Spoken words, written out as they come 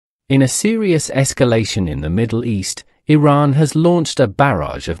In a serious escalation in the Middle East, Iran has launched a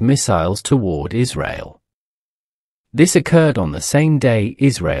barrage of missiles toward Israel. This occurred on the same day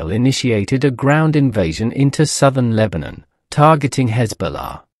Israel initiated a ground invasion into southern Lebanon, targeting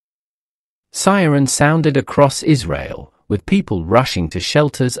Hezbollah. Sirens sounded across Israel, with people rushing to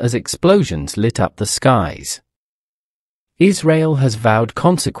shelters as explosions lit up the skies. Israel has vowed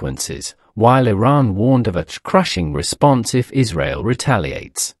consequences, while Iran warned of a crushing response if Israel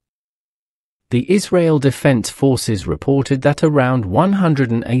retaliates. The Israel Defense Forces reported that around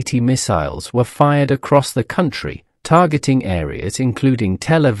 180 missiles were fired across the country, targeting areas including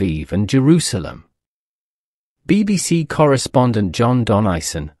Tel Aviv and Jerusalem. BBC correspondent John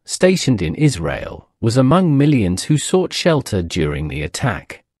Donison, stationed in Israel, was among millions who sought shelter during the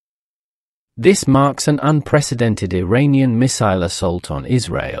attack. This marks an unprecedented Iranian missile assault on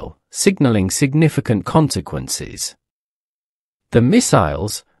Israel, signaling significant consequences. The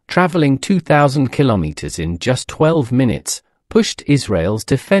missiles, traveling 2,000 kilometers in just 12 minutes, pushed Israel's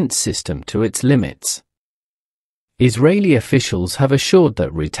defense system to its limits. Israeli officials have assured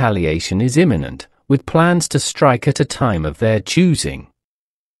that retaliation is imminent, with plans to strike at a time of their choosing.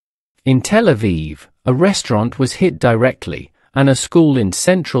 In Tel Aviv, a restaurant was hit directly, and a school in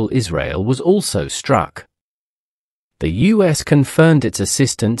central Israel was also struck. The U.S. confirmed its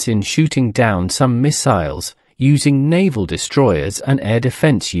assistance in shooting down some missiles, using naval destroyers and air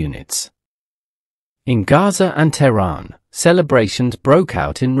defense units. In Gaza and Tehran, celebrations broke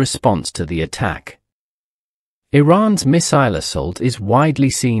out in response to the attack. Iran's missile assault is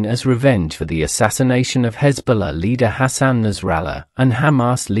widely seen as revenge for the assassination of Hezbollah leader Hassan Nasrallah and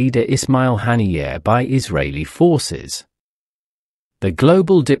Hamas leader Ismail Haniyeh by Israeli forces. The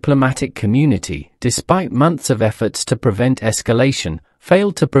global diplomatic community, despite months of efforts to prevent escalation,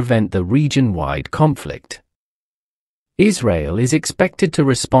 failed to prevent the region-wide conflict. Israel is expected to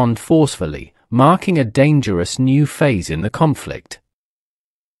respond forcefully, marking a dangerous new phase in the conflict.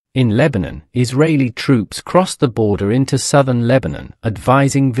 In Lebanon, Israeli troops crossed the border into southern Lebanon,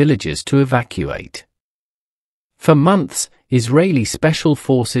 advising villagers to evacuate. For months, Israeli special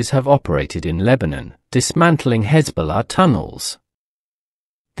forces have operated in Lebanon, dismantling Hezbollah tunnels.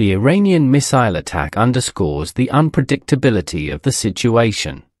 The Iranian missile attack underscores the unpredictability of the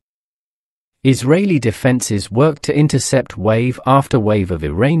situation. Israeli defenses worked to intercept wave after wave of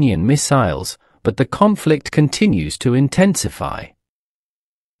Iranian missiles, but the conflict continues to intensify.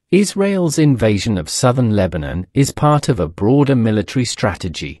 Israel's invasion of southern Lebanon is part of a broader military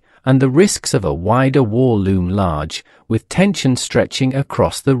strategy, and the risks of a wider war loom large, with tension stretching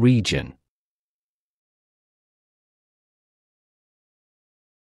across the region.